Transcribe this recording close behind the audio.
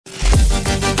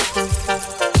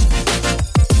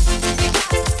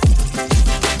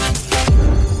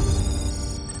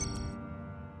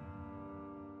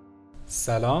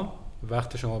سلام،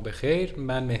 وقت شما بخیر.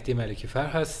 من مهدی ملکی فر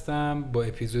هستم. با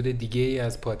اپیزود دیگه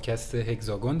از پادکست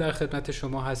هگزاگون در خدمت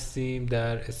شما هستیم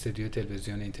در استودیو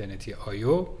تلویزیون اینترنتی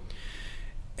آیو.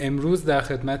 امروز در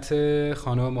خدمت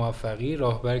خانم موفقی،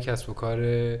 راهبر کسب و کار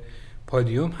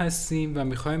پادیوم هستیم و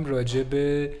میخوایم راجع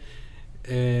به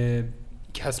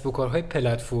کسب و کارهای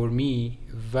پلتفرمی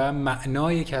و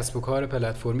معنای کسب و کار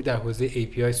پلتفرمی در حوزه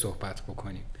API صحبت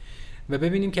بکنیم و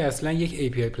ببینیم که اصلا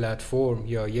یک API پلتفرم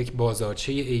یا یک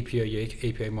بازارچه API یا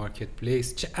یک API مارکت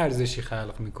پلیس چه ارزشی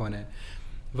خلق میکنه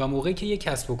و موقعی که یک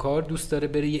کسب و کار دوست داره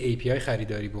بره یه API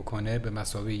خریداری بکنه به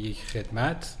مثابه یک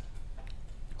خدمت،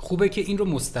 خوبه که این رو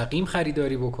مستقیم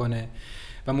خریداری بکنه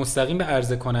و مستقیم به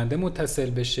عرضه کننده متصل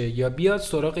بشه یا بیاد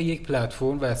سراغ یک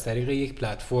پلتفرم و از طریق یک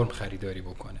پلتفرم خریداری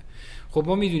بکنه. خب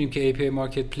ما میدونیم که API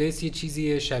مارکت پلیس یه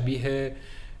چیزیه شبیه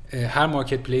هر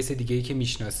مارکت پلیس دیگه‌ای که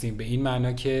میشناسیم، به این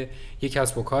معنا که یک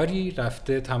کسب و کاری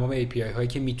رفته تمام API هایی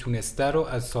که میتونسته رو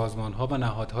از سازمان‌ها و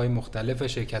نهادهای مختلف و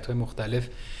شرکت‌های مختلف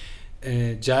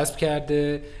جذب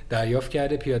کرده، دریافت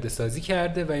کرده، پیاده سازی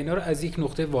کرده و اینا رو از یک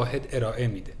نقطه واحد ارائه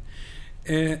میده.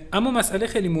 اما مسئله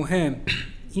خیلی مهم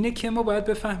اینه که ما باید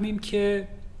بفهمیم که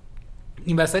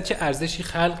این وسط چه ارزشی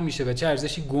خلق میشه و چه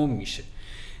ارزشی گم میشه.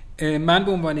 من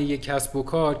به عنوان یک کسب و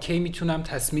کار کی میتونم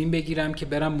تصمیم بگیرم که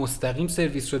برم مستقیم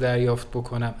سرویس رو دریافت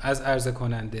بکنم از عرضه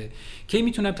کننده، کی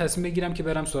میتونم تصمیم بگیرم که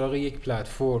برم سراغ یک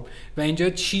پلتفرم و اینجا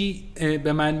چی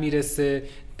به من میرسه،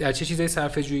 در چه چیزایی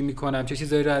صرفه جویی میکنم، چه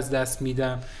چیزایی رو از دست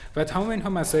میدم و تمام اینها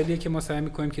مسائلیه که ما سعی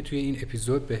میکنیم که توی این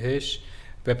اپیزود بهش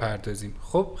بپردازیم.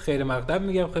 خب خیر مقدم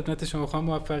میگم خدمت شما خانم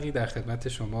موفقی، در خدمت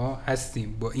شما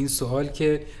هستیم با این سوال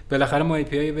که بالاخره ما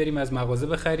API بریم از مغازه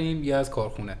بخریم یا از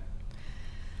کارخونه.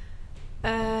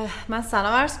 من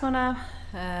سلام عرض کنم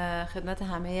خدمت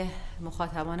همه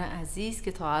مخاطبان عزیز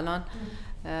که تا الان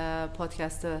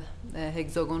پادکست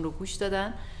هگزاگون رو گوش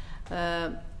دادن.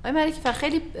 آقای ملکی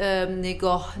خیلی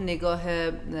نگاه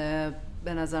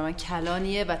به نظر من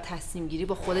کلانیه و تصمیم گیری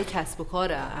با خود کسب و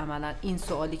کاره عملا این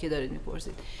سوالی که دارید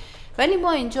میپرسید. ولی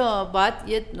ما اینجا باید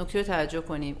یه نکته رو توجه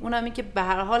کنیم، اونم این که به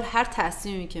هر حال هر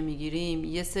تصمیمی که میگیریم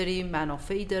یه سری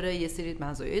منافعی داره، یه سری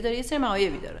مزایایی داره، یه سری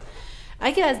معایبی داره.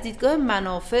 اگه از دیدگاه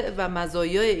منافع و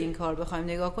مزایای این کار بخوایم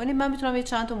نگاه کنیم، من میتونم یه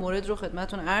چند تا مورد رو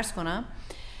خدمتتون عرض کنم.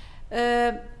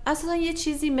 اساسا یه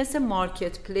چیزی مثل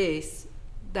مارکت پلیس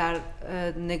در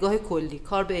نگاه کلی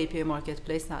کار به API مارکت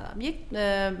پلیس ندارم. یک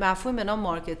مفهوم به نام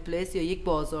مارکت پلیس یا یک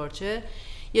بازارچه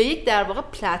یا یک در واقع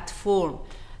پلتفرم،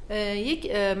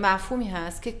 یک مفهومی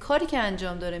هست که کاری که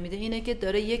انجام داره میده اینه که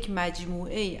داره یک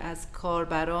مجموعه ای از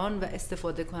کاربران و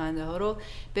استفاده کننده ها رو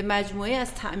به مجموعه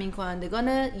از تأمین کنندگان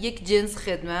یک جنس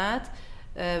خدمت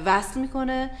وصل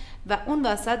میکنه و اون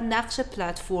وسط نقش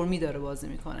پلتفرمی داره بازی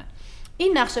میکنه.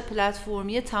 این نقش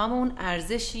پلتفرمی تمام اون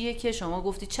ارزشیه که شما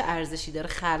گفتید چه ارزشی داره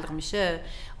خلق میشه،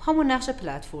 همون نقش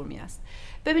پلتفرمی است.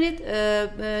 ببینید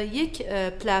یک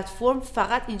پلتفرم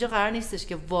فقط اینجا قرار نیستش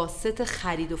که واسط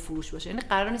خرید و فروش باشه، یعنی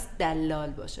قرار نیست دلال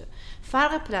باشه.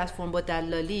 فرق پلتفرم با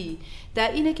دلالی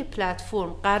در اینه که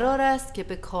پلتفرم قرار است که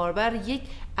به کاربر یک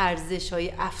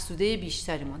ارزش‌های افزوده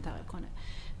بیشتری منتقل کنه،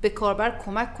 به کاربر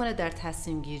کمک کنه در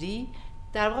تصمیم گیری.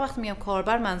 در واقع وقتی میگم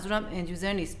کاربر منظورم اند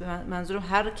یوزر نیست، منظورم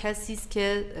هر کسی است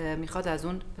که میخواد از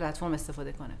اون پلتفرم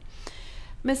استفاده کنه.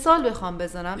 مثال بخوام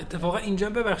بزنم، اتفاقا اینجا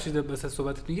ببخشید واسه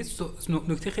صحبتت میگه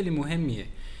نکته خیلی مهمیه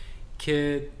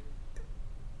که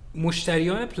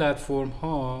مشتریان پلتفرم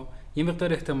ها یه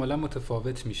مقدار احتمالا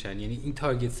متفاوت میشن، یعنی این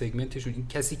تارگت سگمنتشون، این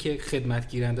کسی که خدمت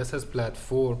گیرنده است از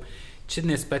پلتفرم چه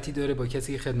نسبتی داره با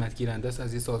کسی که خدمت گیرنده است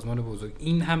از یه سازمان بزرگ.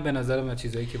 این هم به نظر من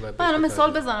چیزایی که باید من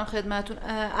مثال بزنم خدمتتون.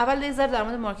 اول یه ذره در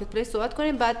مورد مارکت پلیس صحبت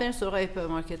کنیم، بعد بریم سراغ API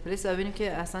مارکت پلیس و ببینیم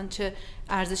که اصلا چه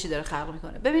ارزشی داره خلق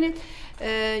میکنه. ببینید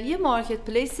یه مارکت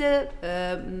پلیس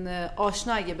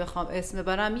آشنا اگه بخوام اسم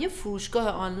ببرم، یه فروشگاه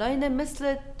آنلاین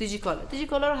مثل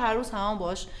دیجیکالا رو هر روز هم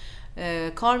باش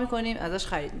کار میکنیم، ازش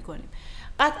خرید میکنیم.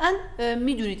 قطعاً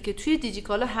میدونید که توی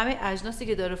دیجیکالا همه اجناسی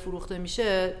که داره فروخته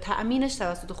میشه تأمینش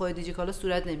توسط خود دیجیکالا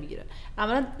صورت نمیگیره.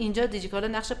 اما اینجا دیجیکالا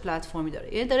نقش پلتفرمی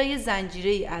داره، یعنی داره یه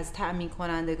زنجیره‌ای از تأمین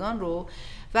کنندگان رو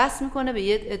وصل میکنه به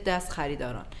یه عده از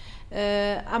خریداران.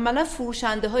 عملا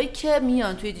فروشنده هایی که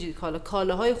میان توی دیجیکالا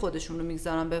کالاهای خودشون رو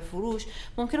میگذارن به فروش،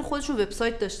 ممکنه خودشون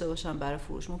وبسایت داشته باشن برای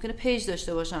فروش، ممکنه پیج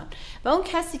داشته باشن و اون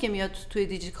کسی که میاد توی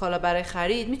دیجیکالا برای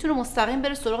خرید میتونه مستقیم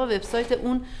بره سراغ وبسایت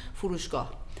اون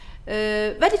فروشگاه.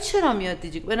 ولی چرا میاد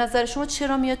به نظر شما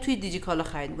چرا میاد توی دیجیکالا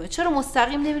خرید میکنه؟ چرا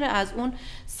مستقیم نمیره از اون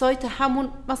سایت همون،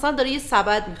 مثلا داره یه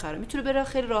سبد میخره، میتونه بره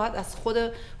خیلی راحت از خود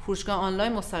فروشگاه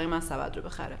آنلاین مستقیما سبد رو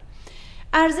بخره.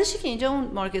 ارزشی که اینجا اون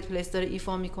مارکت پلیس داره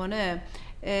ایفا میکنه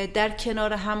در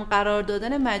کنار هم قرار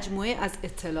دادن مجموعه از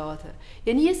اطلاعاته.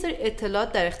 یعنی یه سری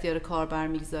اطلاعات در اختیار کاربر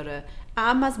میگذاره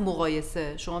اهم از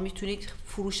مقایسه، شما میتونید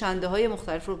فروشنده های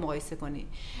مختلف رو مقایسه کنی.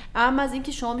 اهم از این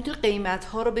که شما میتونی قیمت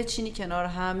ها رو بچینی کنار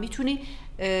هم، میتونی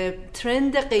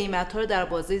ترند قیمت ها رو در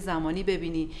بازه زمانی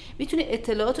ببینی، میتونی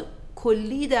اطلاعات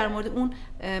کلی در مورد اون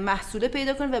محصول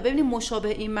پیدا کنید و ببینید مشابه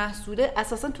این محصوله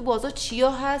اساسا تو بازار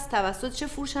چیا هست، توسط چه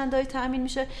فروشنده‌ای تامین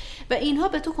میشه و اینها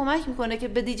به تو کمک میکنه که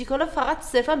به دیجیکالا فقط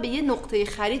صرفا به یه نقطه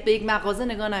خرید، به یک مغازه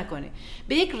نگاه نکنی،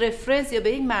 به یک رفرنس یا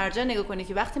به یک مرجع نگاه کنی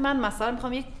که وقتی من مثلا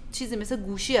میخوام یک چیزی مثل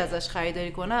گوشی ازش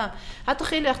خریداری کنم، حتی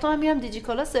خیلی وقتا من میام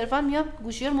دیجیکالا صرفا میام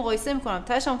گوشی رو مقایسه میکنم،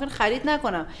 تاش ممکن خرید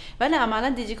نکنم، ولی عملا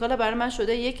دیجیکالا برای من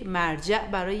شده یک مرجع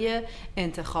برای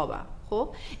انتخابم.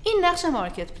 خب این نقش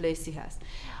مارکت پلیسی هست.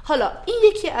 حالا این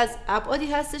یکی از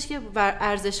ابعادی هستش که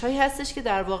ارزش‌هایی هستش که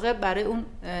در واقع برای اون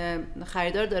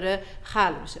خریدار داره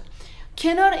خلق میشه.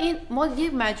 کنار این ما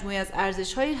یه مجموعه از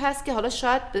ارزش‌هایی هست که حالا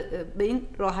شاید به این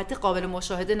راحتی قابل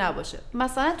مشاهده نباشه.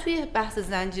 مثلا توی بحث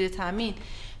زنجیره تامین،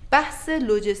 بحث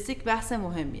لوجستیک بحث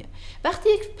مهمیه. وقتی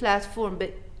یک پلتفرم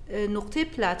به نقطه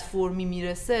پلتفرمی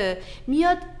میرسه،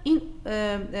 میاد این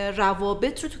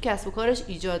روابط رو تو کسب و کارش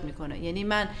ایجاد میکنه. یعنی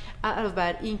من علاوه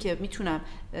بر این که میتونم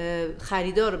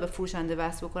خریدار رو به فروشنده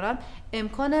وصل بکنم،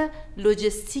 امکان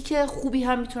لوجستیک خوبی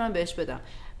هم میتونم بهش بدم،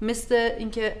 مثل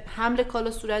اینکه حمل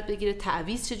کالا صورت بگیره،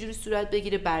 تعویض چجوری صورت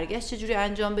بگیره، برگشت چجوری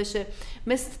انجام بشه،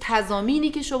 مثل تضامینی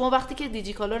که شما وقتی که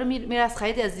دیجیکالا رو میره از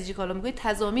خرید از دیجیکالا میکنید،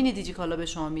 تضامینی دیجیکالا به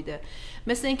شما میده،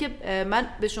 مثل اینکه من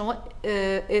به شما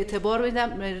اعتبار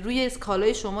میدم، روی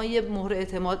کالای شما یه مهر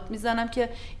اعتماد میزنم که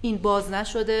این باز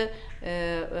نشده،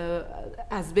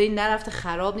 از بین نرفته،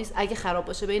 خراب نیست، اگه خراب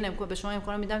باشه به شما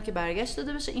امکان میدم که برگشت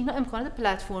داده بشه. اینا امکانات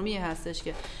پلتفرمی هستش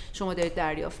که شما دارید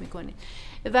دریافت میکنید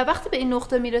و وقتی به این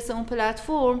نقطه میرسه اون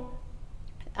پلتفرم،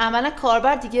 عملا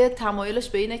کاربر دیگه تمایلش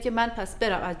به اینه که من پس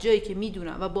برم از جایی که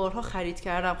میدونم و بارها خرید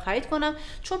کردم خرید کنم،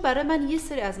 چون برای من یه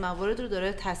سری از موارد رو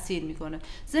داره تاثیر میکنه،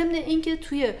 ضمن اینکه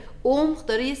توی عمق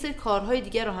داره یه سری کارهای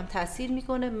دیگه رو هم تاثیر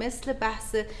میکنه، مثل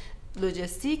بحث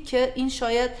لوجستیک که این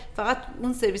شاید فقط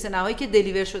اون سرویس نهایی که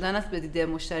دلیور شدن است به دید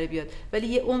مشتری بیاد، ولی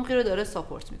یه عمقی رو داره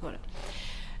ساپورت میکنه.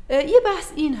 یه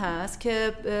بحث این هست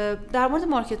که در مورد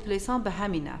مارکت پلیس ها هم به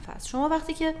همین نحو هست. شما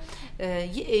وقتی که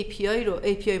یه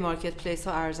API مارکت پلیس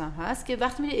ها ارزم هست که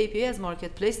وقتی میری API از مارکت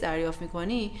پلیس دریافت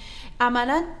میکنی،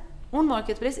 عملاً اون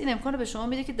مارکت پلیس این امکانو به شما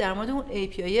میده که در مورد اون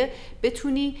API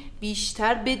بتونی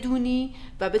بیشتر بدونی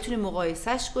و بتونی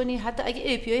مقایسهش کنی. حتی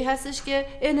اگه API هستش که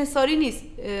انحصاری نیست،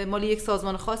 مالی یک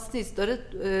سازمان خاص نیست، داره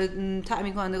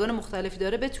تأمین کنندگان مختلفی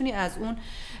داره، بتونی از اون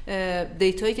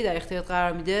دیتایی که در اختیار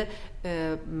قرار میده،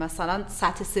 مثلا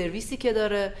سطح سرویسی که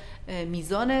داره،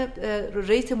 میزان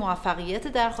ریت موفقیت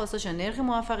درخواستش یا نرخ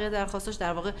موفقیت درخواستش،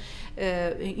 در واقع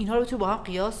اینها رو بتونی با هم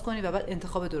قیاس کنی و بعد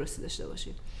انتخاب درستی داشته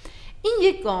باشی. این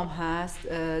یک گام هست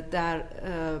در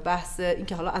بحث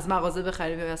اینکه حالا از مغازه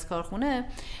بخریم یا از کارخونه،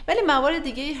 ولی موارد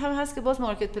دیگه هم هست که باز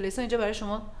مارکت پلیس ها اینجا برای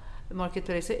شما، مارکت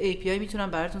پلیس ها API میتونن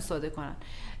براتون ساده کنن.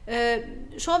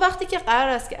 شما وقتی که قرار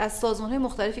است که از سازمان‌های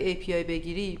مختلفی API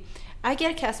بگیری،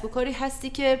 اگر کسب و کاری هستی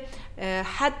که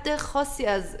حد خاصی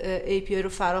از API رو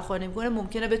فراخوانی میکنه،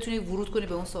 ممکنه بتونی ورود کنی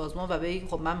به اون سازمان و بگی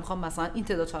خب من میخوام مثلا این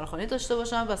تعداد فراخوانی داشته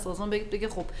باشم و سازمان بگه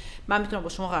خب من میتونم با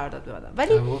شما قرارداد ببندم.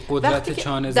 ولی قدرت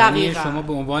چانه‌زنی شما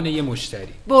به عنوان یه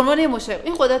مشتری،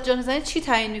 این قدرت چانه‌زنی چی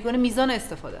تعیین میکنه؟ میزان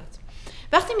استفادهت.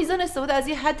 وقتی میزان استفاده از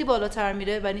یه حدی بالاتر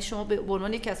میره، یعنی شما به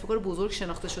عنوان یک کسب و کار بزرگ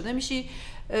شناخته شده میشی،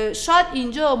 شاید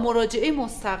اینجا مراجعه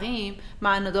مستقیم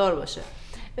معنادار باشه.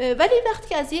 ولی وقتی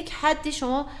که از یک حدی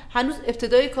شما هنوز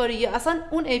ابتدای کاری، اصلا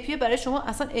اون API برای شما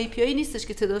اصلا API نیستش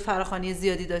که تعداد فراخوانی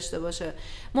زیادی داشته باشه،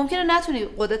 ممکنه نتونی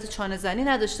قدرت چانه‌زنی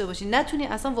نداشته باشی، نتونی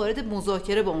اصلا وارد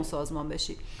مذاکره با اون سازمان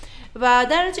بشی و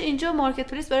در نتیجه اینجا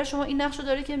مارکت پلیس برای شما این نقش رو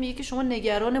داره که میگه که شما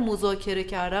نگران مذاکره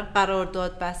کردن،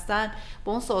 قرارداد بستن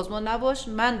با اون سازمان نباش.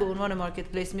 من به عنوان مارکت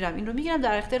پلیس میرم این رو میگیرم،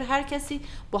 در اختیار هر کسی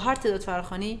با هر تعداد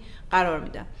فراخوانی قرار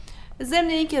میدم. ضمن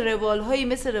این که روال‌هایی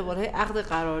مثل روال‌های عقد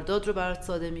قرارداد رو برات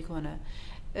صادر میکنه.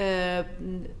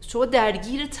 شما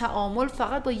درگیر تعامل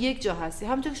فقط با یک جا هستی.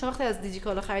 همونطور که شما وقتی از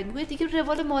دیجیکالا خرید میکنید، دیگه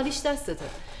روال مالیش دستته.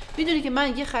 میدونی که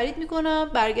من یه خرید میکنم،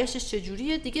 برگشتش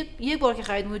چجوریه، دیگه یک بار که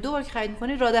خرید میکنی، دو بار که خرید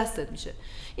میکنی، را دستت میشه.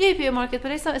 یه API مارکت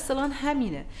پلیس هم اصطلاحاً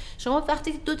همینه. شما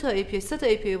وقتی که 2 تا API 3 تا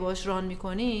API باهاش ران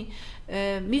میکنی،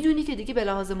 میدونی که دیگه به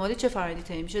لحاظ مالی چه فرآیندی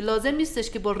طی میشه. لازم نیستش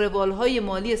که با روال‌های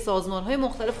مالی سازمان‌های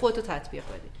مختلف خودتو تطبیق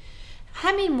بدی.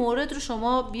 همین مورد رو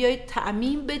شما بیایید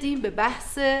تعمیم بدین به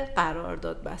بحث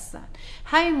قرارداد بستن.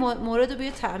 همین مورد رو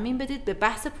بیایید تعمیم بدید به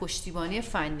بحث پشتیبانی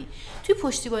فنی. توی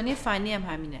پشتیبانی فنی هم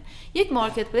همینه. یک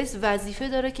مارکت پلیس وظیفه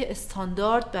داره که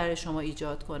استاندارد برای شما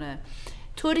ایجاد کنه.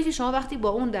 طوری که شما وقتی با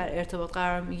اون در ارتباط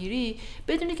قرار میگیری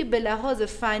بدونی که به لحاظ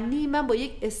فنی من با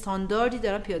یک استانداردی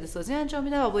دارم پیاده سازی انجام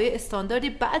میدم و با یک استانداردی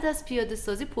بعد از پیاده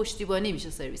سازی پشتیبانی میشه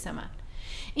سرویس من.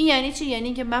 این یعنی چی؟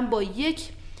 یعنی که من با یک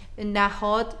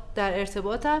نهاد در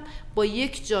ارتباطم، با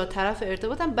یک جا طرف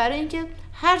ارتباطم، برای اینکه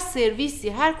هر سرویسی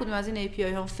هر کدوم از این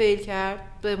API ها فیل کرد،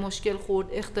 به مشکل خورد،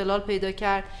 اختلال پیدا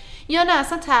کرد یا نه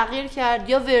اصلا تغییر کرد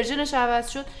یا ورژنش عوض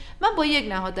شد، من با یک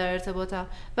نهاد در ارتباطم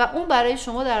و اون برای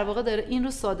شما در واقع داره این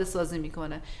رو ساده سازی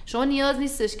میکنه. شما نیاز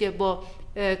نیستش که با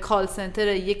کال سنتر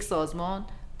یک سازمان،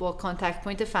 با کانتکت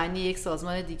پوینت فنی یک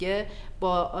سازمان دیگه،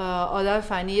 با آدم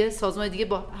فنی سازمان دیگه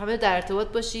با همه در ارتباط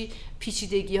باشی،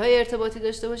 پیچیدگی‌های ارتباطی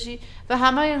داشته باشی و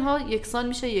همه اینها یکسان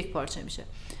میشه، یک پارچه میشه.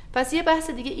 پس یه بحث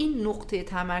دیگه این نقطه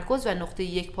تمرکز و نقطه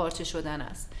یک پارچه شدن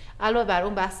است، علاوه بر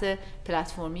اون بحث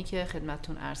پلتفرمی که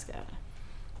خدمتتون عرض کردم.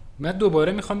 من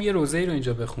دوباره میخوام یه روزه‌ای رو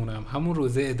اینجا بخونم، همون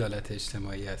روزه عدالت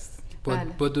اجتماعی است.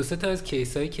 با دو سه تا از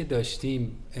کیسایی که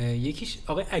داشتیم، یکیش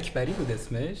آقای اکبری بود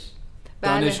اسمش،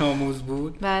 دانش آموز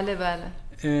بود. بله.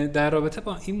 در رابطه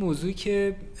با این موضوعی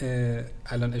که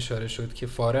الان اشاره شد که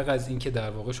فارغ از این که در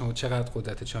واقع شما چقدر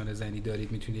قدرت چانه زنی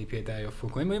دارید میتونید API دریافت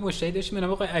کنید، ما یه مشتری داشتیم به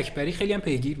نام آقای اکبری، خیلی هم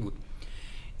پیگیر بود.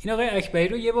 این آقای اکبری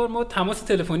رو یه بار ما تماس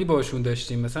تلفنی باشون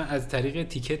داشتیم، مثلا از طریق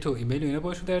تیکت و ایمیل و اینا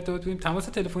باشون در ارتباط بودیم. تماس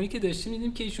تلفنی که داشتیم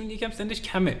دیدیم که ایشون یکم سنش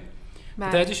کمه.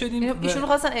 متوجه شدیم ایشون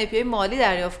خواستن API مالی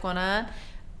دریافت کنن.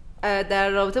 در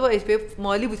رابطه با API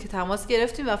مالی بود که تماس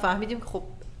گرفتیم و فهمیدیم که خب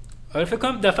آره فکر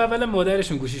کنم دفعه اول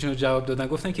مادرشون گوشیشون رو جواب دادن،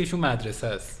 گفتن که ایشون مدرسه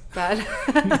است. بله.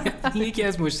 این یکی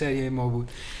از مشتریای ما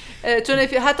بود. چون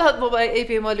حتی موبایل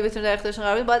API مالی بتونه در اختیارشون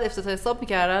قرار بدیم باید افتتاح حساب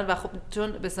می‌کردن و خب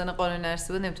چون به سن قانونی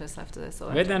نرسیده بود نمیتونست افتتاح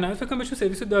حساب. ولی در نهایت فکر کنم بهشون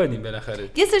سرویس رو دادیم بالاخره.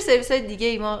 یه سری سرویس‌های دیگه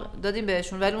ای ما دادیم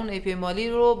بهشون، ولی اون API مالی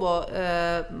رو با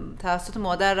توسط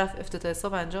مادر رفت افتتاح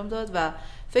حساب انجام داد و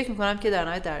فکر می‌کنم که در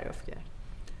نهایت دریافت کرد.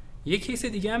 یه کیس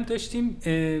دیگه هم داشتیم،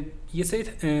 یه سری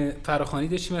فراخوانی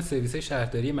داشتیم از سرویس‌های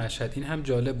شهرداری مشهد. این هم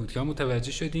جالب بود که ما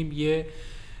متوجه شدیم یه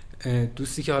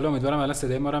دوستی که حالا امیدوارم الان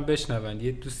صدای ما رو هم بشنون،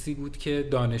 یه دوستی بود که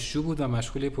دانشجو بود و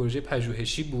مشغول پروژه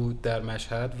پژوهشی بود در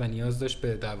مشهد و نیاز داشت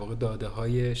به در واقع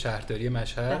داده‌های شهرداری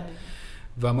مشهد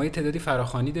و ما یه تعدادی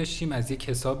فراخوانی داشتیم از یک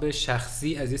حساب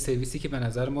شخصی از یه سرویسی که به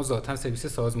نظر ما ذاتاً سرویس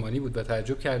سازمانی بود و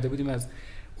تعجب کرده بودیم از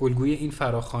الگوی این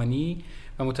فراخوانی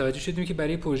و متوجه شدیم که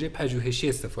برای پروژه پژوهشی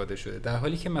استفاده شده، در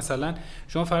حالی که مثلا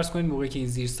شما فرض کنید موقعی که این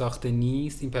زیر ساخته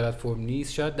نیست، این پلتفرم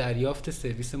نیست، شاید دریافت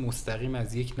سرویس مستقیم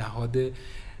از یک نهاد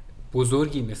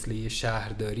بزرگی مثل یه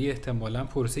شهرداری احتمالاً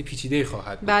پروسه پیچیده‌ای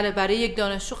خواهد بود. بله، برای یک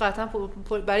دانشجو قطعاً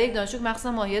برای یک دانشجو که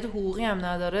مخصوصا ماهیت حقوقی هم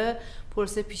نداره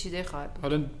پروسه پیچیده خواهد بود.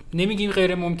 حالا نمیگیم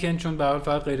غیر ممکن، چون به هر حال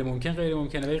فقط غیر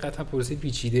ممکنه، ولی قطعاً پروسه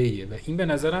پیچیده‌ایه و این به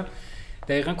نظرم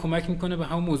دقیقاً کمک میکنه به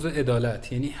همون موضوع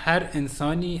عدالت. یعنی هر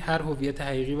انسانی، هر هویت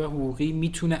حقیقی و حقوقی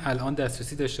میتونه الان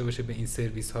دسترسی داشته باشه به این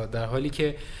سرویس ها، در حالی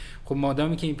که خب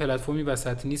مادامی که این پلتفرمی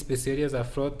وسط نیست بسیاری از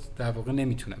افراد در واقع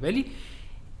نمیتونن. ولی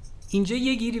اینجا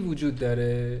یه گیری وجود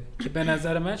داره که به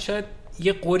نظر من شاید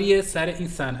یه قوری سر این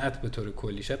صنعت به طور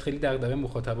کلی، شاید خیلی دغدغه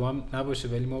مخاطبا هم نباشه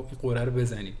ولی ما این قوره رو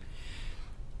بزنیم.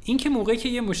 این که موقعی که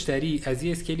یه مشتری از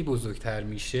یه اسکیلی بزرگتر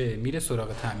میشه میره سراغ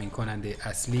تامین کننده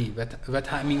اصلی و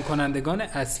تامین کنندگان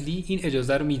اصلی این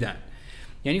اجازه رو میدن.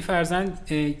 یعنی فرضاً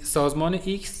سازمان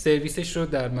X سرویسش رو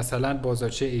در مثلا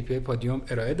بازارچه API پادیوم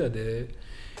ارائه داده،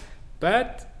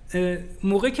 بعد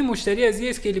موقعی که مشتری از یه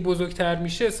اسکیلی بزرگتر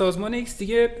میشه سازمان X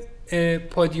دیگه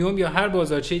پادیوم یا هر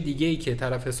بازارچه دیگه‌ای که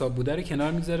طرف حساب بوده رو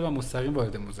کنار میذاره و مستقیم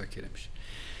وارد مذاکره میشه.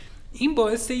 این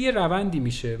باعث یه روندی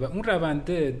میشه و اون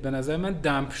رونده به نظر من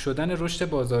دمپ شدن رشد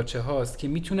بازارچه هاست که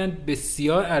میتونن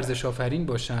بسیار ارزش آفرین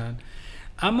باشن،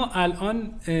 اما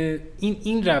الان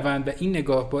این روند و این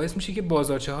نگاه باعث میشه که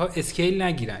بازارچه ها اسکیل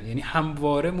نگیرن، یعنی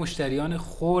همواره مشتریان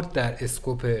خرد در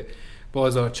اسکوپ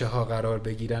بازارچه ها قرار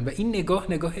بگیرن و این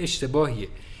نگاه اشتباهیه.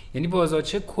 یعنی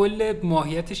بازارچه کل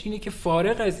ماهیتش اینه که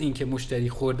فارغ از این که مشتری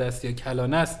خرد است یا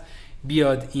کلان است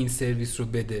بیاد این سرویس رو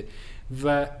بده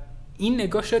و این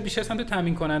نگاه شاید بیشتر سمت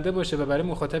تامین کننده باشه و برای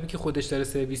مخاطبی که خودش داره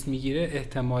سرویس میگیره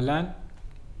احتمالاً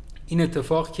این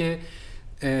اتفاق که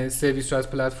سرویس رو از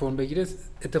پلتفرم بگیره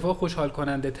اتفاق خوشحال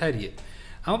کننده تریه.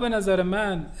 اما به نظر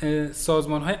من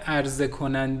سازمان‌های عرضه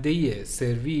کننده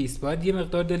سرویس باید یه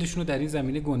مقدار دلشون رو در این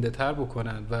زمینه گنده تر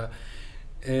بکنن و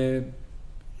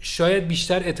شاید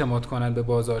بیشتر اعتماد کنن به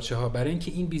بازارچه ها برای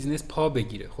اینکه این بیزنس پا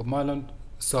بگیره. خب ما الان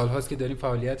سال‌هاست که داریم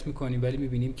فعالیت میکنیم ولی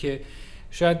میبینیم که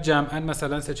شاید جمعاً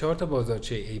مثلا 3-4 تا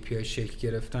بازارچه API شکل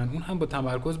گرفتن، اون هم با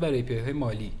تمرکز بر API های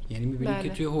مالی. یعنی میبینیم که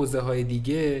توی حوزه‌های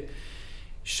دیگه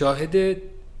شاهد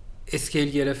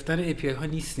اسکیل گرفتن API ها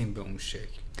نیستیم به اون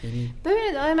شکل.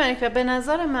 ببینید آقای ملک، به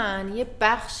نظر من یه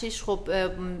بخشیش خب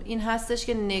این هستش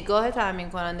که نگاه تامین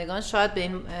کنندگان شاید به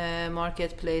این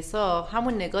مارکت پلیس ها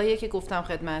همون نگاهیه که گفتم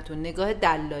خدمتتون، نگاه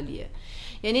دلالیه.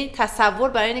 یعنی تصور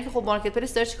برای اینه که خب مارکت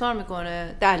پلیس داره چیکار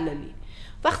میکنه؟ دلالی.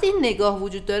 وقتی این نگاه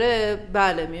وجود داره،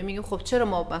 بله میگیم خب چرا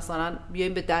ما مثلا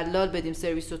بیایم به دلال بدیم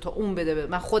سرویس رو تا اون بده،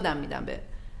 من خودم میدم به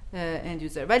اند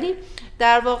یوزر. ولی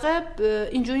در واقع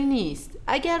اینجوری نیست.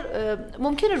 اگر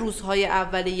ممکنه روزهای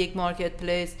اول یک مارکت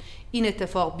پلیس این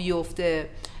اتفاق بیفته،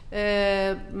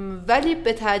 ولی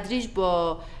به تدریج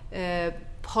با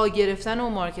پا گرفتن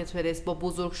اون مارکت پلیس، با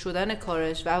بزرگ شدن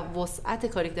کارش و وسعت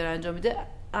کاری که داره انجام میده،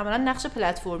 عملا نقش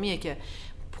پلتفرمیه که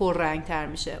پررنگ تر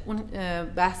میشه. اون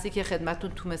بحثی که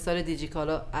خدمتتون تو مثال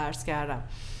دیجیکالا عرض کردم.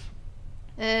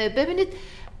 ببینید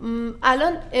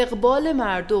الان اقبال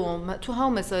مردم تو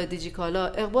همون مثال دیجیکالا،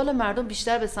 اقبال مردم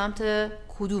بیشتر به سمت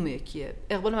کدوم یکیه؟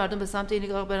 اقبال مردم به سمت اینه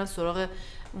که برن سراغ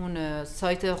اون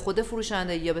سایت خود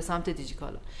فروشنده یا به سمت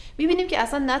دیجیکالا. میبینیم که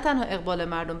اصلا نه تنها اقبال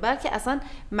مردم، بلکه اصلا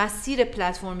مسیر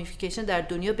پلتفرمیفیکیشن در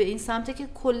دنیا به این سمته که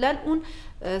کلا اون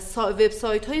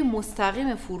وبسایت های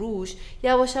مستقیم فروش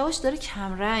یواش یواش داره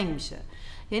کم رنگ میشه.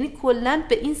 یعنی کلا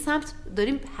به این سمت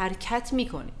داریم حرکت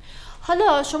میکنیم.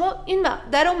 حالا شما این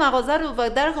در اون مغازه رو و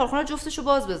در کارخونه جفتشو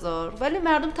باز بذار، ولی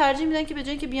مردم ترجیح میدن که به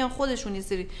جای اینکه بیان خودشون این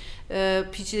سری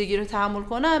پیچیدگی رو تحمل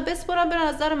کنن، بسپرن برن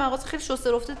از در مغازه خیلی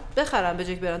شسته رفته بخرن به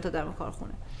جای که برن تا در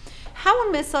کارخونه.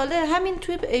 همون مثاله همین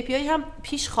توی API هم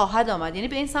پیش خواهد آمد، یعنی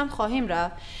به این سمت خواهیم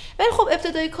رفت. ولی خب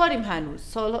ابتدای کاریم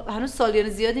هنوز سالیان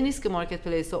زیادی نیست که مارکت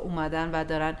پلیس ها اومدن و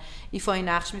دارن ایفای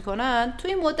نقش میکنن.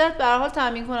 توی این مدت به هر حال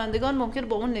تامین کنندگان ممکن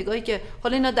با اون نگاهی که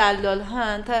حالا اینا دلال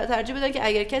هن ترجیح بدن که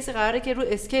اگر کسی قراره که رو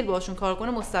اسکیل باشون کار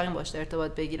کنه مستقیم باشه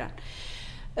ارتباط بگیرن.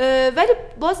 ولی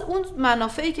باز اون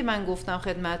منافعی که من گفتم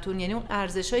خدمتتون، یعنی اون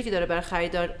ارزشایی که داره برای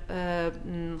خریدار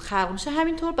خلق میشه،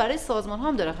 همینطور برای سازمان ها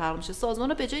هم داره خلق میشه. سازمان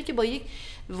ها به جایی که با یک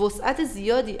وسعت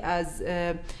زیادی از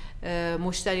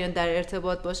مشتریان در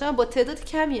ارتباط باشن، با تعداد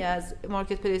کمی از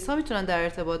مارکت پلیس ها میتونن در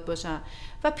ارتباط باشن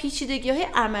و پیچیدگی های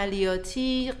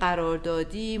عملیاتی،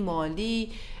 قراردادی،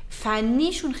 مالی،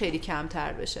 فنیشون خیلی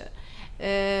کمتر بشه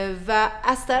و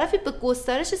از طرفی به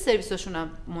گسترش سرویساشون هم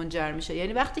منجر میشه.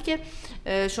 یعنی وقتی که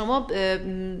شما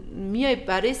میای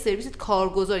برای سرویست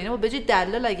کارگزار، یعنی ما به جای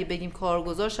دلال اگه بگیم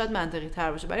کارگزار شاید منطقی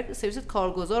تر باشه، برای سرویست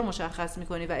کارگزار مشخص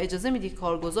میکنی و اجازه میدی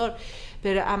کارگزار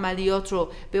بره عملیات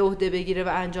رو به عهده بگیره و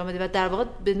انجام بده و در واقع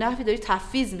به نحوی داری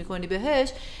تفویض میکنی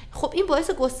بهش، خب این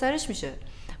باعث گسترش میشه.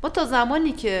 ما تا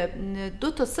زمانی که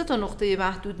 2 تا 3 تا نقطه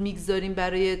محدود میگذاریم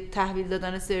برای تحویل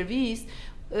دادن سرویس،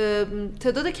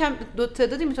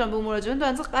 تعدادی میتونن به اون مراجعه کنن،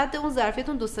 اندازه قد اون ظرفیت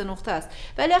اون 2-3 نقطه است.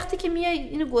 ولی وقتی که میای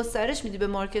اینو گسترش میدی به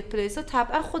مارکت پلیس ها،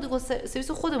 طبعا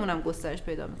سرویس خودمون هم گسترش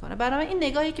پیدا میکنه. برای این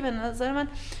نگاهی که به نظر من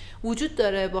وجود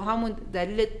داره با همون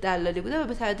دلیل دلالی بوده و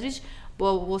به تدریج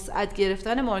با وسعت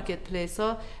گرفتن مارکت پلیس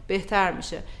ها بهتر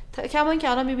میشه. کما اینکه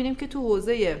الان میبینیم که تو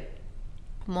حوزه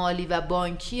مالی و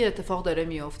بانکی اتفاق داره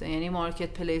میفته، یعنی مارکت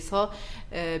پلیس ها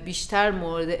بیشتر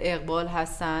مورد اقبال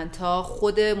هستن تا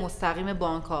خود مستقیم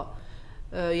بانک ها.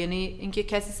 یعنی اینکه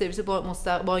کسی سرویس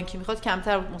بانکی میخواد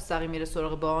کمتر مستقیم میره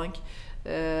سراغ بانک،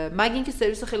 مگه اینکه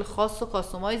سرویس خیلی خاص و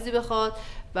کاستومایزی بخواد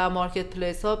و مارکت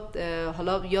پلیس ها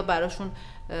حالا یا براشون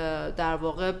در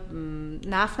واقع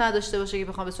نفع نداشته باشه که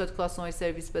بخوام به صورت کاستومایز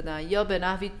سرویس بدن، یا به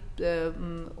نحوی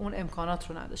اون امکانات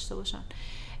رو نداشته باشن.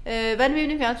 ولی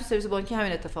می‌بینیم که تو سرویس بانکی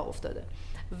همین اتفاق افتاده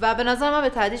و به نظر من به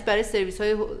تدریج برای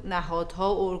سرویس‌های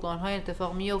نهادها و ارگان‌ها این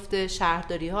اتفاق میفته.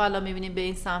 شهرداری‌ها الان می‌بینیم به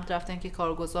این سمت رفتن که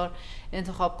کارگزار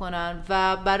انتخاب کنن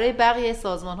و برای بقیه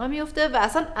سازمان‌ها میفته و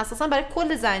اصلا اساساً برای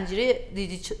کل زنجیره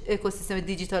اکوسیستم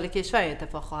دیجیتال کشور این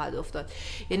اتفاق خواهد افتاد.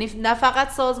 یعنی نه فقط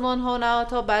سازمان‌ها و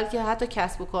نهادها بلکه حتی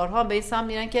کسب و کارها به این سمت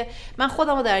میرن که من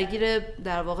خودمو درگیر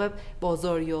در واقع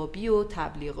بازاریابی و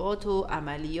تبلیغات و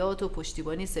عملیات و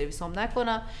پشتیبانی سرویسام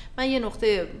نکنم، من یه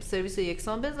نقطه سرویس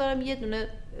یکسان بذارم، یه دونه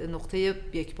نقطه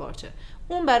یک پارچه،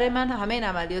 اون برای من همه این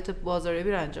عملیات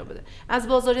بازاریابی رو انجام بده. از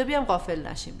بازاریابی هم غافل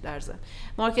نشیم. در ضمن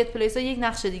مارکت پلیس ها یک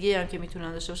نقش دیگه هم که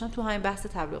میتونن داشته باشن تو همین بحث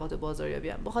تبلیغات بازاریابی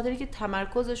هم، به خاطر اینکه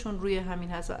تمرکزشون روی همین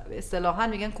هست. اصطلاحاً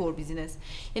میگن کور بیزینس،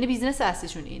 یعنی بیزینس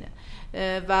اصلیشون اینه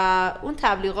و اون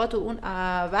تبلیغات و اون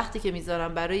وقتی که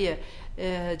میذارن برای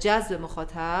جذب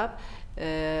مخاطب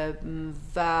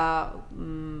و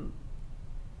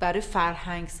برای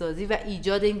فرهنگ سازی و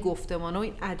ایجاد این گفتمان و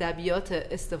این ادبیات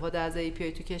استفاده از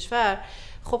API تو کشور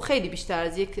خب خیلی بیشتر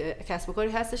از یک کسب و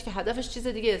کاری هستش که هدفش چیز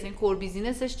دیگه است. این کور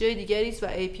بیزینسش جای دیگری است و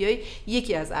API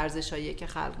یکی از ارزش‌هاییه که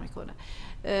خلق میکنه.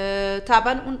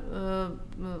 طبعا اون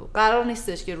قرار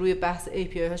نیستش که روی بحث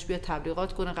API هاش بیاد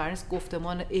تبلیغات کنه، قرار نیست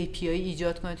گفتمان API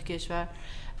ایجاد کنه تو کشور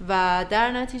و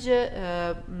در نتیجه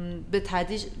به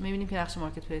تدریج می‌بینیم که نقش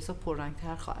مارکت پلیس ها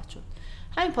پررنگ‌تر خواهد شد.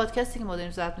 همین پادکستی که ما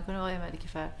داریم ضبط می‌کنیم آقای ملکی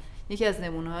فر یکی از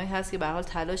نمونه‌هایی هست که به هر حال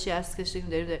تلاشی هست که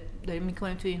داریم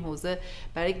می‌کنیم توی این حوزه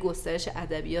برای گسترش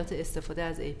ادبیات استفاده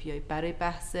از API، برای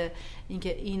بحث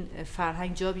اینکه این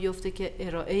فرهنگ جا بیفته که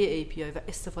ارائه API و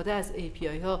استفاده از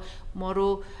API ها ما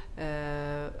رو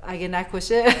اگه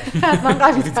نکشه حتما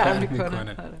قوی‌تر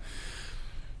می‌کنه.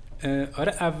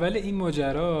 آره اول این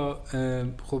ماجرا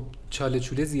خب چاله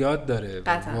چوله زیاد داره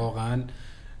واقعا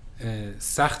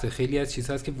سخته، خیلی از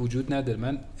چیزها هست که وجود نداره.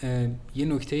 من یه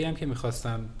نکته‌ای هم که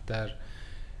میخواستم در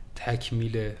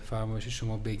تکمیل فرمایش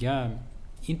شما بگم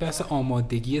این بحث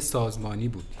آمادگی سازمانی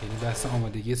بود، یعنی بحث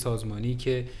آمادگی سازمانی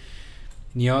که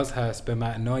نیاز هست به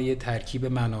معنای ترکیب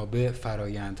منابع،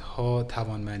 فرایندها،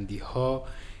 توانمندی‌ها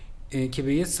که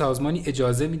به یه سازمانی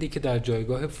اجازه میده که در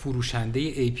جایگاه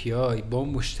فروشنده API با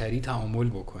مشتری تعامل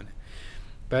بکنه.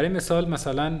 برای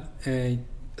مثلا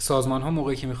سازمان ها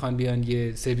موقعی که میخوان بیان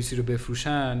یه سرویسی رو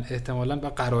بفروشن احتمالاً با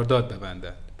قرارداد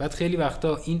ببندن، بعد خیلی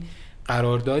وقتا این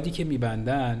قراردادی که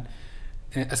میبندن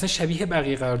اصلا شبیه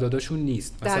بقیه قرارداداشون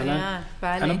نیست. مثلا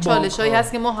بله چالشایی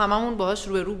هست که ما هممون باهاش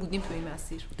روبرو بودیم توی این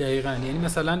مسیر. دقیقاً، یعنی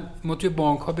مثلا ما توی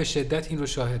بانک ها به شدت این رو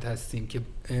شاهد هستیم که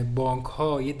بانک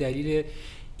ها یه دلیل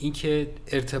اینکه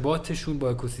ارتباطشون با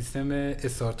اکوسیستم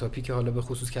استارتاپی که حالا به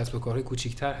خصوص کسب و کارهای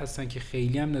کوچیک‌تر هستن که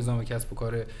خیلی هم نظام کسب و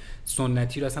کار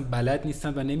سنتی رو اصلا بلد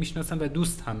نیستن و نمیشناسن و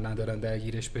دوست هم ندارن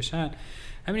درگیرش بشن،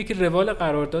 همینه که روال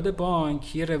قرارداد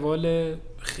بانک یه روال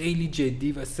خیلی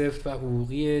جدی و سفت و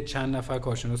حقوقی، چند نفر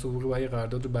کارشناس حقوقی باید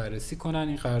قرارداد رو بررسی کنن.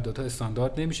 این قراردادها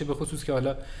استاندارد نمیشه، به خصوص که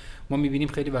حالا ما می‌بینیم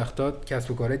خیلی وقتا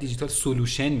کسب و کارهای دیجیتال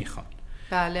سولوشن میخوان.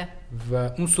 بله. و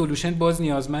اون سولوشن باز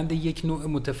نیازمند یک نوع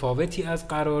متفاوتی از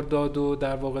قرارداد و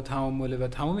در واقع تعامله و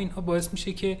تمام اینها باعث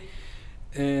میشه که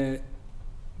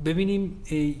ببینیم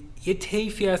یه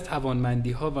طیفی از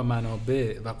توانمندی ها و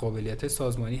منابع و قابلیت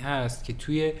سازمانی هست که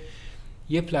توی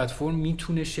یه پلتفرم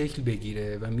میتونه شکل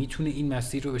بگیره و میتونه این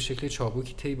مسیر رو به شکل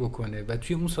چابکی طی بکنه و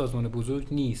توی اون سازمان بزرگ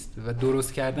نیست و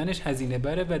درست کردنش هزینه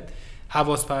بره و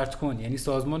حواس پرت کن. یعنی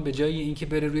سازمان به جای اینکه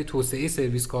بره روی توسعه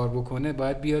سرویس کار بکنه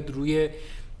باید بیاد روی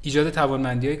ایجاد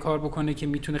توانمندی‌های کار بکنه که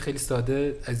میتونه خیلی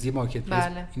ساده از یه مارکت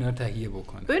پلیس اینا رو تهیه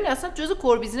بکنه. ببین اصلا جزء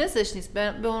کور بیزینسش نیست.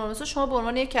 به عنوان مثلا شما به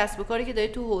عنوان یک کسب و کاری که داری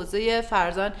تو حوزه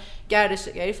فرضاً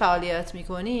گردشگری فعالیت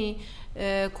می‌کنی،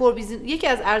 کور بیزینس یکی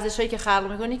از ارزش‌هایی که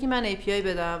خلق می‌کنی که من API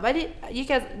بدم،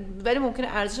 ولی ممکنه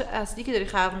ارزش اصلی که داری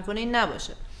خلق می‌کنی این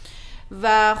نباشه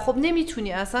و خب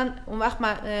نمیتونی اصلا اون وقت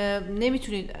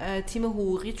نمیتونی تیم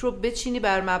حقوقیت رو بچینی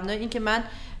بر مبنای اینکه من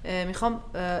میخوام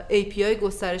API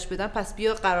گسترش بدم پس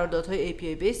بیا قراردادهای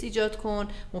API بیس ایجاد کن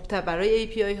برای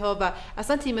API ها و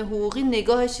اصلا تیم حقوقی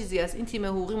نگاهش چیزی است. این تیم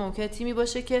حقوقی ممکنه تیمی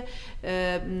باشه که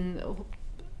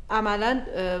عملاً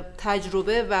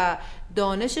تجربه و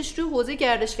دانشش تو حوزه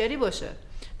گردشگری باشه،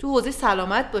 تو حوزه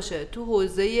سلامت باشه، تو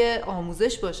حوزه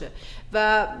آموزش باشه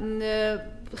و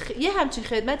یه همچین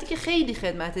خدمتی که خیلی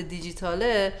خدمت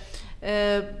دیجیتاله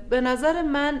به نظر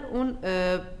من اون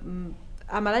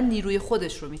عملا نیروی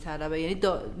خودش رو میطلبه، یعنی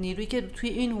نیرویی که توی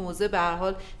این حوزه به هر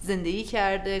حال زندگی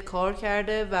کرده، کار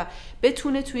کرده و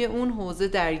بتونه توی اون حوزه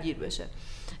درگیر بشه.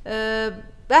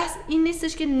 بحث این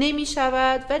نیستش که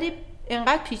نمیشود، ولی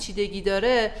انقدر پیچیدگی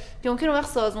داره که ممکنه اون وقت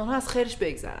سازمان ها از خیرش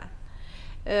بگذرن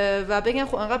و بگن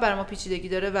خب انقدر برای ما پیچیدگی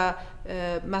داره و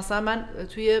مثلا من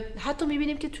توی حتی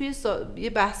میبینیم که توی یه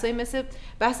بحثایی مثل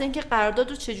بحث این که قرارداد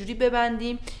رو چجوری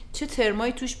ببندیم، چه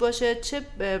ترمایی توش باشه، چه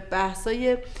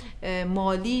بحثای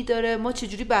مالی داره، ما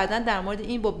چجوری بعداً در مورد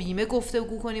این با بیمه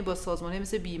گفتگو کنیم، با سازمان‌های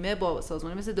مثل بیمه، با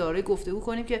سازمان‌های مثل دارایی گفتگو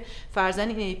کنیم که فرضاً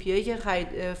این API که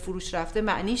خرید فروش رفته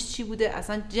معنیش چی بوده،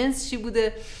 اصلا جنس چی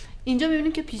بوده. اینجا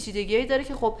میبینیم که پیچیدگی‌هایی داره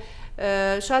که خب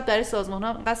شاید برای سازمان‌ها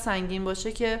انقدر سنگین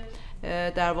باشه که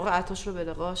در واقع عطاش رو به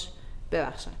لقاش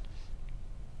ببخشن.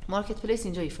 مارکت پلیس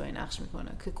اینجا ایفای نقش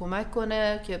میکنه که کمک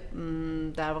کنه که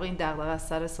در واقع این دغدغه از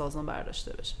سر سازمان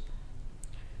برداشته بشه.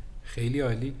 خیلی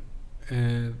عالی.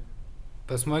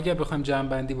 پس ما اگر بخوایم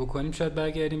جمع‌بندی بکنیم شاید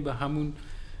برگردیم به همون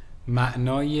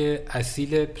معنای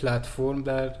اصیل پلتفرم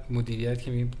در مدیریت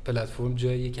که میگیم پلتفرم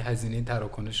جاییه که هزینه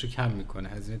تراکنش رو کم میکنه،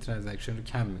 هزینه ترانزکشن رو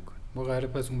کم میکنه. ما قراره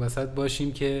پس اون وسط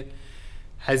باشیم که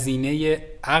هزینه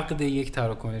عقد یک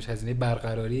تراکنش، هزینه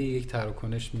برقراری یک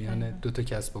تراکنش میان دو تا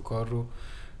کسب و کار رو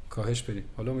کاهش بدیم.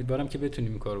 حالا امیدوارم که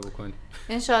بتونیم این کارو بکنیم.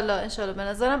 انشالله. به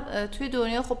نظرم توی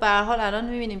دنیا خب به هر حال الان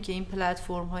می‌بینیم که این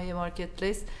پلتفرم های مارکت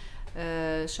پلیس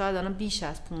شاید الان بیش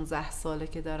از 15 ساله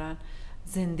که دارن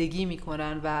زندگی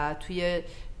میکنن و توی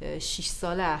 6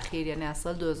 سال اخیر، یعنی از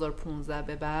سال 2015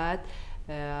 به بعد،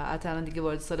 الان دیگه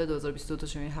وارد سال 2022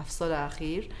 شدیم، 7 سال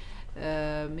اخیر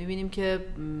میبینیم که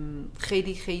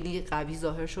خیلی خیلی قوی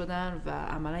ظاهر شدن و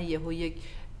عملا یهو یک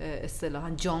اصطلاحاً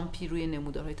جامپی روی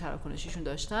نمودارهای تراکنشیشون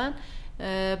داشتن.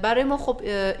 برای ما خب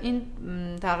این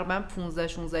تقریبا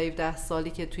 15-16-17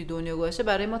 سالی که توی دنیا گذشته،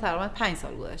 برای ما تقریبا 5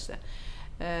 سال گذشته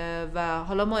و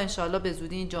حالا ما انشاءالله به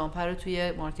زودی این جامپر رو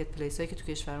توی مارکت پلیس هایی که تو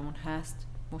کشورمون هست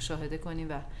مشاهده کنیم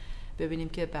و ببینیم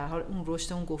که به هر حال اون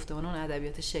رشد، اون گفتمان، اون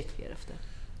ادبیات شکل گرفته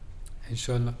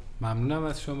انشالله. ممنونم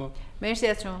از شما. مرسی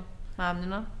از شما.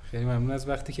 ممنونم. خیلی ممنون از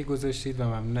وقتی که گذاشتید و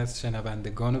ممنون از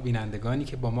شنوندگان و بینندگانی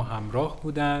که با ما همراه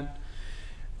بودن.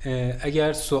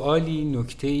 اگر سوالی،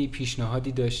 نکته‌ای،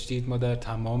 پیشنهادی داشتید، ما در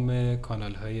تمام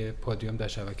کانال‌های پادیوم در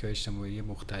شبکه‌های اجتماعی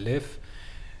مختلف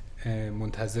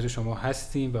منتظر شما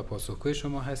هستیم و پاسخگوی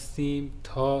شما هستیم.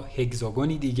 تا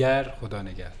هگزاگونی دیگر، خدا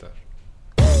نگهدار.